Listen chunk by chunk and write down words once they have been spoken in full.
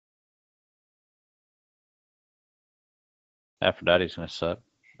Aphrodite's gonna suck.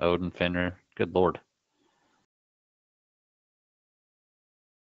 Odin, Fenrir. Good lord.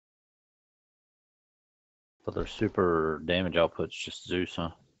 But their super damage output's just Zeus,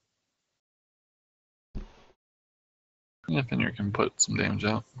 huh? Yeah, Fenrir can put some damage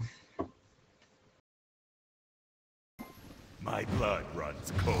out. My blood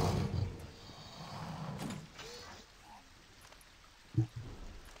runs cold.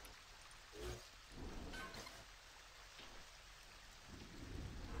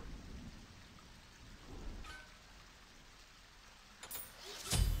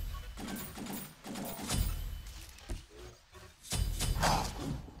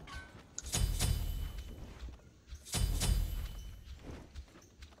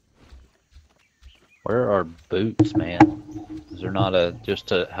 Where are boots, man? Is there not a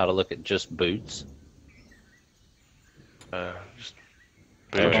how to look at just boots? Just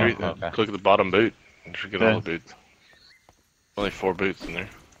boot tree. Okay. Click at the bottom boot. You should get Yeah. all the boots. Only 4 boots in there.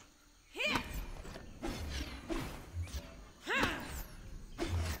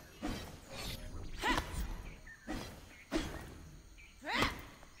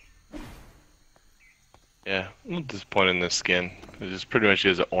 Yeah, I'm disappointed in this skin. It just pretty much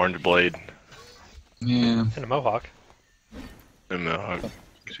is an orange blade Yeah, And a mohawk. and mohawk.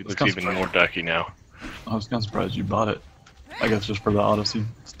 She looks kinda even more ducky now. I was kind of surprised you bought it. I guess just for the Odyssey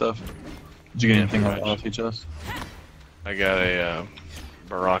stuff. Did you get Yeah, anything out of pretty much. Odyssey chest? I got a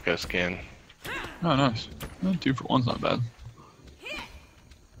Baraka skin. Oh, nice. 2 for 1's not bad.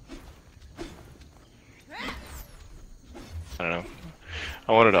 I don't know.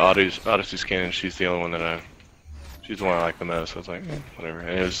 I wanted an Odyssey skin, and she's the only one that she's the one I like the most. So I was like, whatever.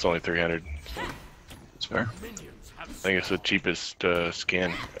 And it was only 300. So It's fair. I think it's the cheapest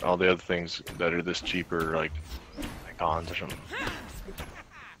skin. All the other things that are this cheap are like icons or something.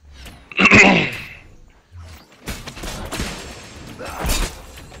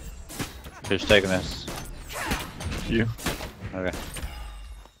 Who's taking this? You. Okay.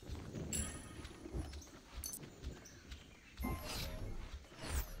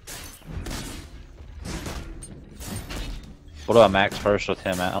 What about Max first with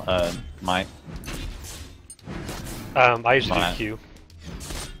him out? Mike. I usually Mine. do Q.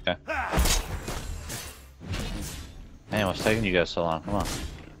 Okay. Man, what's taking you guys so long? Come on.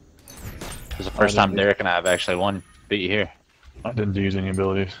 This is the first time Derek and I have actually beat you here. I didn't use any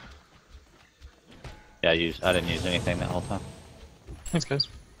abilities. Yeah, I didn't use anything that whole time. Thanks, guys.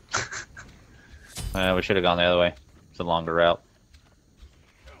 We should have gone the other way. It's a longer route.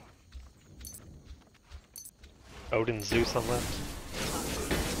 Odin, Zeus on left.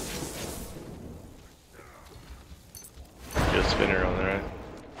 Just spinner on the right.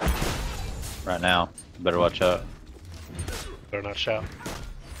 Right now. Better watch out. Better not shout.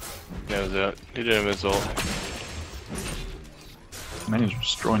 That was it. He did him his ult. Man, he's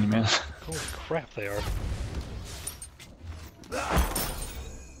destroying you, man. Holy crap, they are.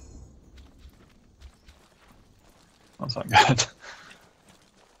 That's not good.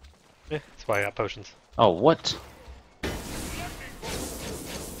 Yeah, that's why I got potions. Oh, what?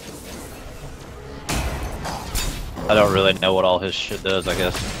 I don't really know what all his shit does, I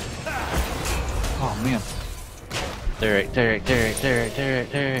guess. Oh, man. Derek. I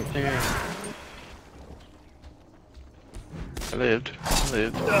lived.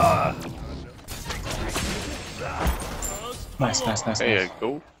 Nice. There you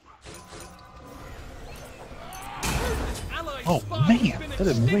go. Oh, man. That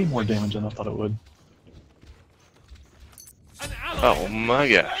did way more damage than I thought it would. Oh my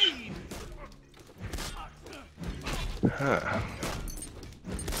gosh. Huh.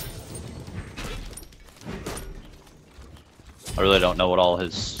 I really don't know what all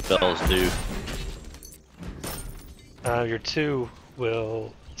his spells do. Your 2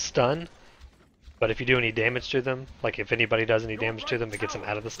 will stun, but if you do any damage to them, like if anybody does any damage to them, it gets them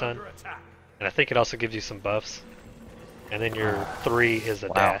out of the stun. And I think it also gives you some buffs. And then your 3 is a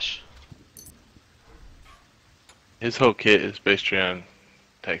dash. His whole kit is based around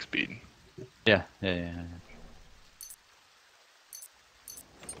attack speed. Yeah.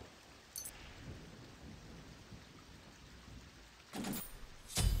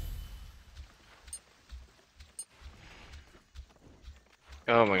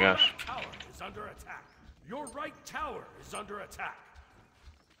 Oh my gosh. Tower is under attack. Your right tower is under attack.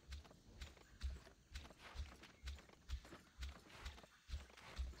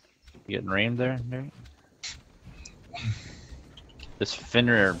 You getting reamed there, Derek? This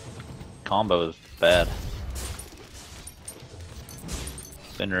Fenrir combo is bad.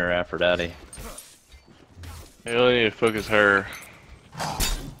 Fenrir Aphrodite. You really need to focus her.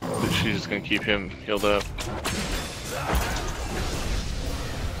 She's just gonna keep him healed up.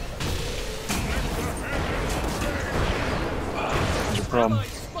 problem. My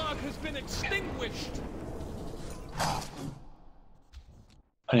spark has been extinguished. I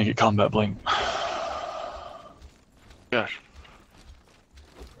need to get combat blink. Gosh.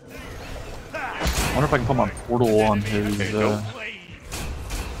 I wonder if I can put my portal on his cell.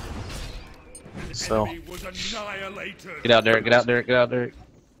 Enemy was annihilated. Get out there, get out there, get out there.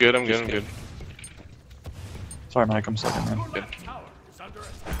 Good, I'm good, I'm good. Sorry, Mike, I'm sucking, man. Your left tower is under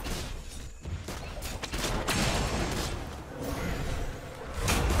attack.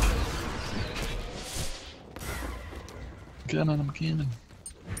 I'm cannon.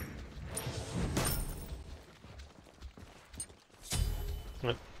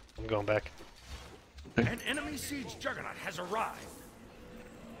 Yep, I'm going back. An enemy siege juggernaut has arrived.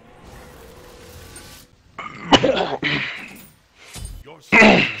 Your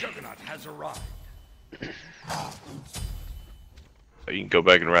siege juggernaut has arrived. You can go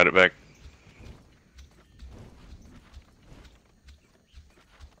back and ride it back.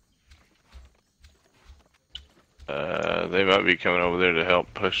 They might be coming over there to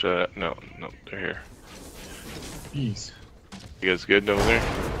help push that. No, no, they're here. Jeez. You guys good over there?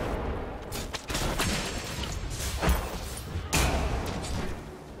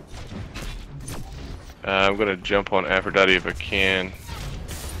 I'm gonna jump on Aphrodite if I can.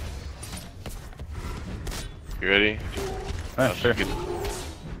 You ready? Alright, sure.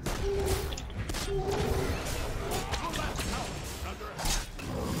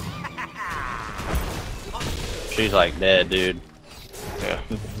 She's like dead, dude. Yeah.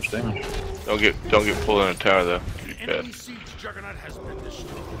 That's how much damage. Don't get pulled in a tower though. You're Enemy bad. siege juggernaut has been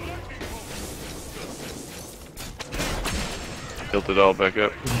destroyed. Tilt it all back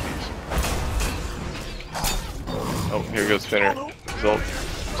up. Oh, here goes Finner.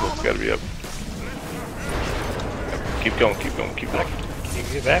 Result's gotta be up. Keep going, keep going, keep going. Can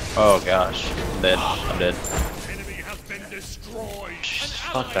you get back? Oh gosh, I'm dead. I'm dead. Enemy has been destroyed.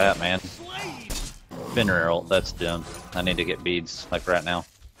 Fuck that, man. Finner ult, that's done. I need to get beads, like right now.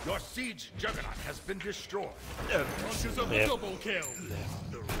 Your siege juggernaut has been destroyed. Launches of Yep. double kill.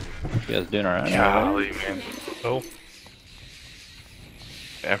 You guys doing alright? Golly, man. Oh,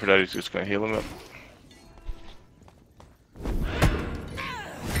 Aphrodite's just gonna heal him up.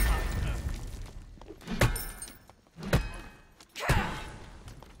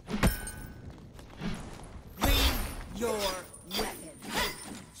 Bring your weapon.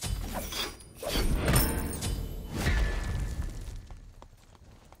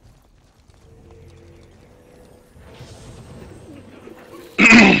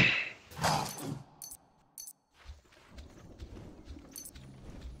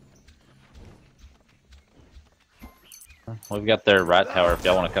 We've got their right tower if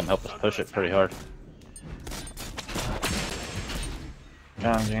y'all want to come help us push it pretty hard.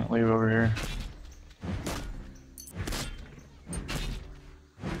 John can't leave over here.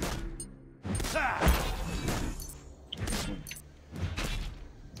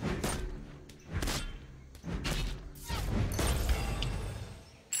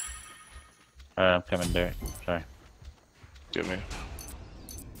 Alright, I'm coming, Derek. Sorry. Good man.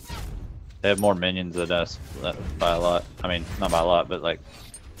 They have more minions than us by a lot. I mean, not by a lot, but like...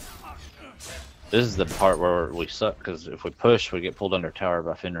 This is the part where we suck, because if we push, we get pulled under tower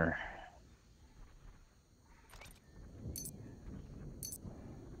by Finner.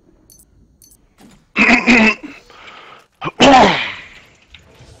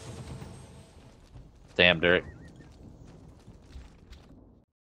 Damn, Derek.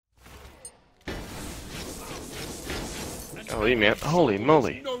 Holy man, holy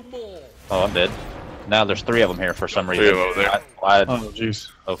moly. No more. Oh, I'm dead. Now there's 3 of them here for some reason. Three of 'em over there. Oh, jeez.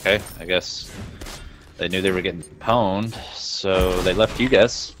 Okay, I guess they knew they were getting pwned, so they left you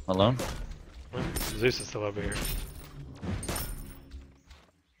guys alone. well, Zeus is still over here.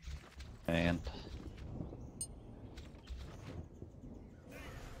 And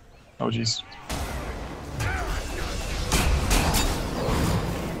Oh, jeez.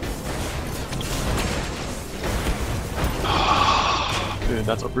 Dude,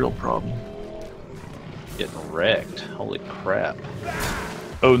 that's a real problem. getting wrecked. Holy crap.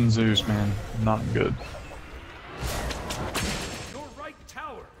 Odin Zeus, man. Not good. Your right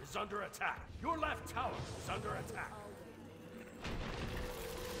tower is under attack. Your left tower is under attack.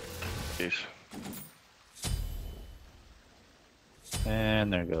 Jeez.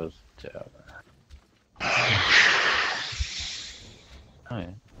 And there goes the tower. Oh yeah.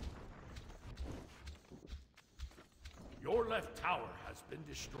 Your left tower has been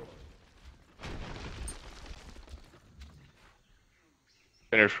destroyed.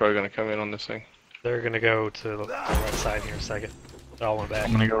 Finner's probably gonna come in on this thing. They're gonna go to the right side here in a second. They all went back.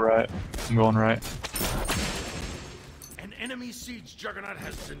 I'm gonna go right. I'm going right. An enemy siege juggernaut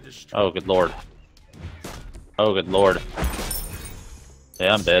has been destroyed. Oh, good lord. Oh, good lord.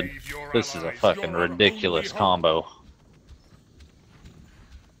 Yeah, I'm dead. This is a fucking ridiculous combo.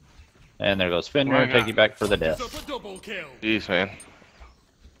 And there goes Fenrir, take you back for the death. Up a double kill. Jeez, man.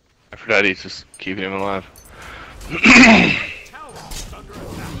 Aphrodite's just keeping him alive. Tower is under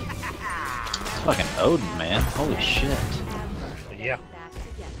attack. Fucking Odin, man. Holy shit. Yeah.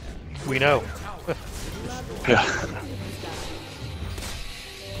 We know. Yeah.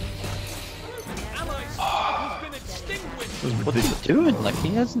 Allies has been extinguished. What's he doing? Like, he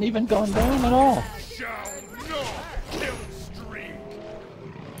hasn't even gone down at all. Shall not kill streak.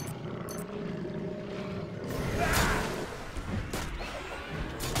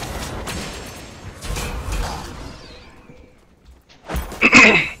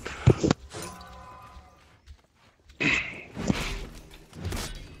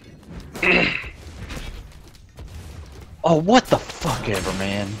 Oh, what the fuck ever,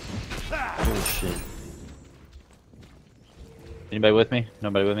 man. Holy shit. Anybody with me?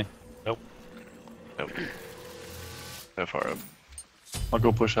 Nobody with me? Nope. Nope. That far up. I'll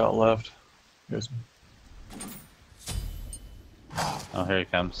go push out left. You guys. Oh, here he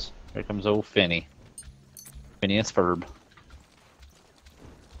comes. Here comes old Finny. Phineas Ferb.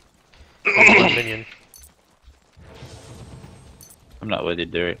 One minion. I'm not with you,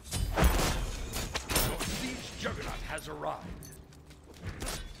 Derek. Your siege juggernaut has arrived.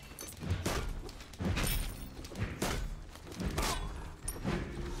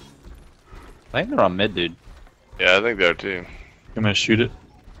 I think they're on mid, dude. Yeah, I think they are too. I'm gonna shoot it.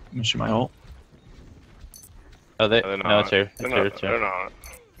 I'm gonna shoot my ult. Oh, they? They're No, not. it's here. It's They're here. not. It's They're here.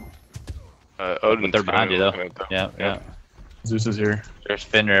 not. Odin's But they're behind you, though. looking at them. Yeah, yeah. Zeus is here. There's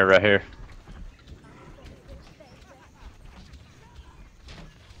Fenrir right here.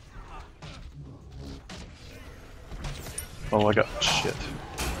 Oh, I got shit.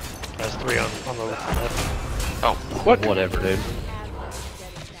 There's 3 on the left. Oh, what? Whatever, dude.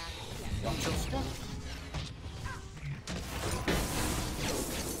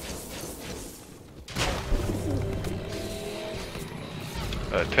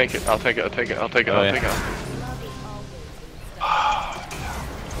 Take it. I'll take it. I'll take it. I'll take it. Oh, I'll yeah. take it.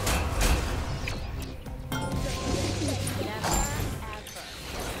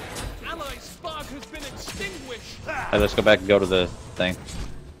 Ally spark has been extinguished. Hey, let's go back and go to the thing.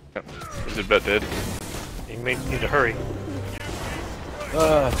 Is it bet dead? You may need to hurry.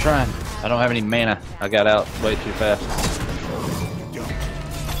 I'm trying. I don't have any mana. I got out way too fast. Your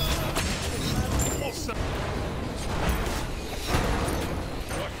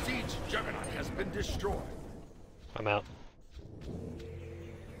siege juggernaut has been destroyed. I'm out.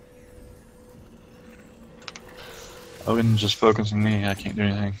 Odin's just focusing me. I can't do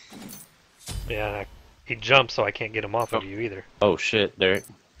anything. Yeah, he jumped, so I can't get him off of you either. Oh shit, Derek.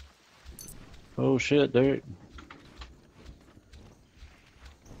 Oh shit, Derek.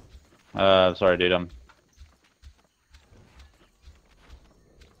 Sorry, dude.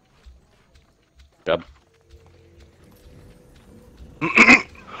 Job.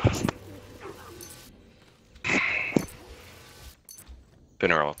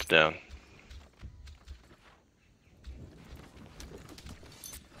 Spinner ult's down.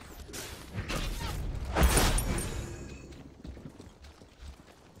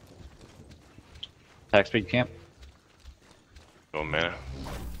 Attack speed camp. Oh mana.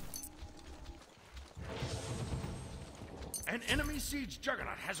 An enemy siege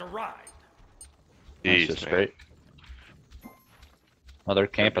juggernaut has arrived. That's Jeez, just man. great. Oh, they're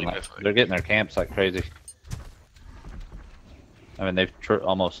camping like they're getting their camps like crazy. I mean, they've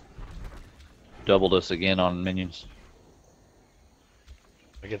almost doubled us again on minions.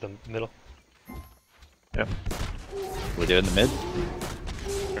 I get the middle. Yep. We do in the mid.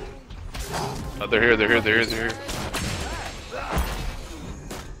 Oh, they're here. They're here. They're here. They're here.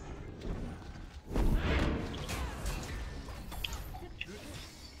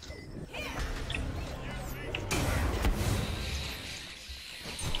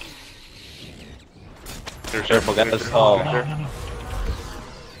 Careful, guys. Oh, An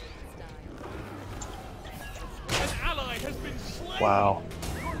ally has been slain. Wow.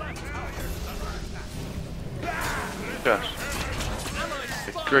 Your left tower is under attack. Gosh. Ally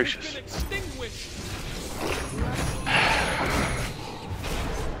spark gracious. has been extinguished.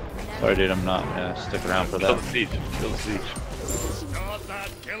 sorry, dude. I'm not gonna stick around for Kill that. the siege. Kill the siege. Start that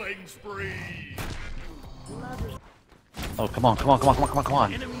killing spree. Oh, come on, come on, come on, come on, come on, come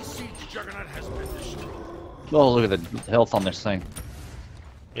on. Enemy siege juggernaut has been destroyed. Oh, look at the health on this thing.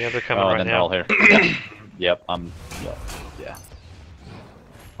 Yeah, they're coming Oh, right and then they're all now. here. Yep. Yep. Yeah.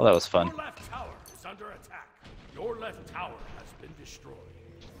 Well, that was fun. Your left tower is under attack. Your left tower has been destroyed.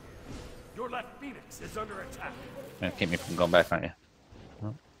 Your left Phoenix is under attack. Gonna keep me from going back on you.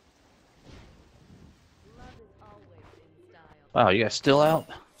 Wow, you guys still out?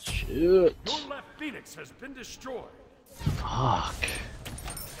 Shit. Your left Phoenix has been destroyed. Fuck.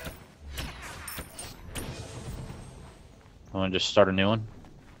 I wanna just start a new one?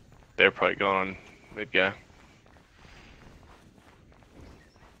 They're probably going on mid guy.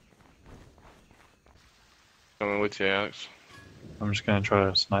 Coming with you, Alex. I'm just gonna try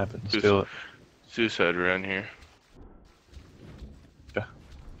to snipe it and steal it. Suicide around here. Yeah.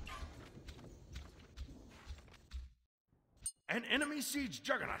 An enemy siege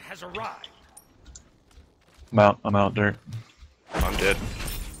juggernaut has arrived. I'm out, Dirt. I'm dead.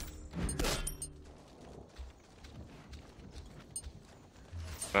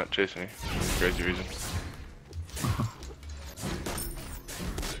 Not chasing me. Crazy reason.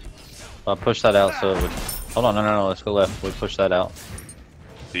 I'll push that out so it would... Hold on, no, let's go left. We push that out.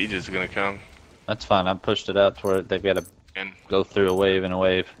 Siege is gonna come. That's fine, I pushed it out to where they've got to And go through a wave and a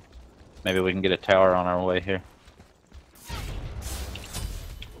wave. Maybe we can get a tower on our way here.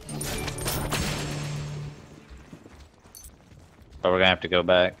 But we're gonna have to go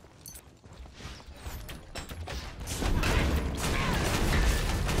back.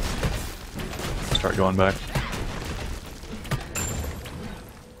 Start going back.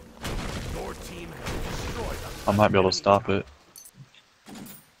 Your team has destroyed a I might be able to stop it.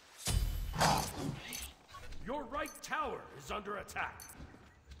 Your right tower is under attack.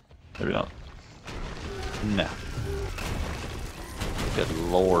 Maybe not. No. Good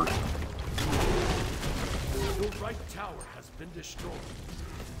lord. Your right tower has been destroyed.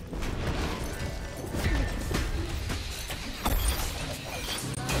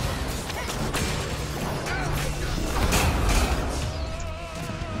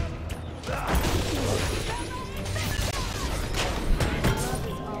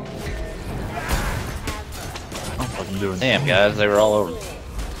 I'm fucking doing. Damn, guys, they were all over.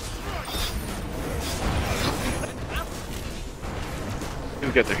 we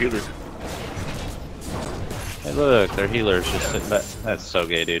got the healer. Hey, look, their healer's just sitting back. That's so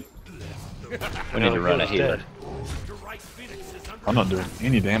gay, dude. We need to run a healer. Your right Phoenix is under I'm not doing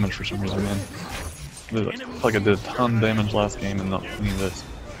any damage for some reason, man. I feel like I did a ton of damage last game and not any of this.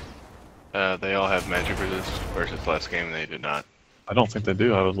 They all have magic resist versus last game they did not. I don't think they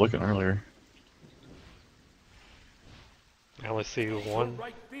do. I was looking earlier. I only see Your one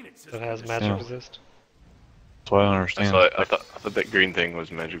right Phoenix that has magic Yeah. resist. That's why I don't understand. So I thought that green thing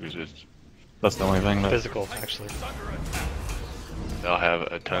was magic resist. That's the only thing that. Physical, actually. They'll have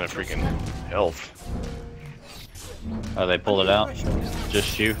a ton of freaking health. Oh, they pulled it out?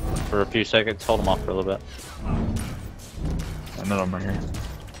 Just you for a few seconds? Hold them off for a little bit. I know I'm right here.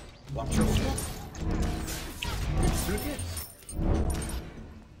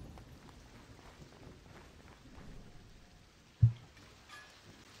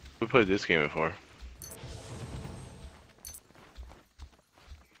 We played this game before.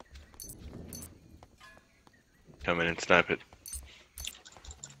 Come in and snipe it.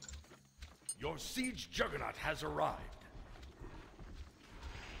 Your siege juggernaut has arrived.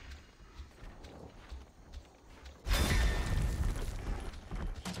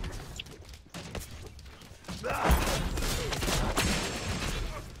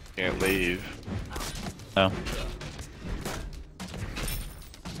 Can't leave. No.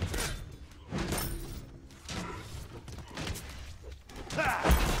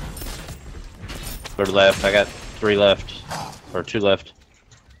 Go to left. I got 3 left. Or 2 left.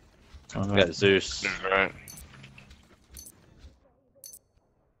 I got Zeus. Alright.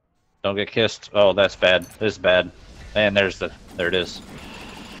 Don't get kissed. Oh, that's bad. This is bad. And there it is.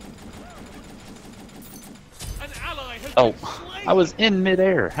 An ally has Oh, been slain. I was in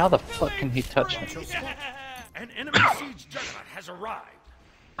midair. How the fuck can he touch me? An enemy siege juggernaut has arrived.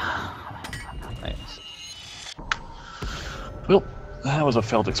 Thanks. Well, that was a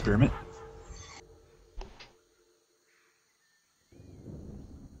failed experiment.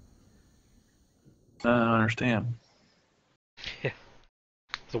 I don't understand.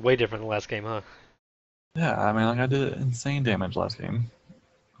 It's way different than last game, huh? Yeah, I mean, like I did insane damage last game.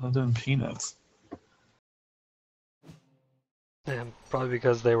 I was doing peanuts. Yeah, probably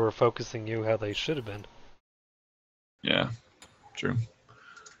because they were focusing you how they should have been. Yeah, true.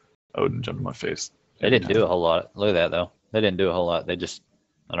 Odin jumped in my face. They didn't do a whole lot. Look at that, though. They didn't do a whole lot. They just,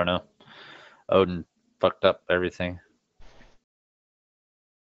 I don't know. Odin fucked up everything.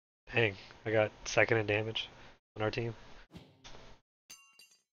 Dang, I got second in damage on our team.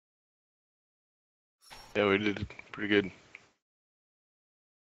 Yeah, we did pretty good.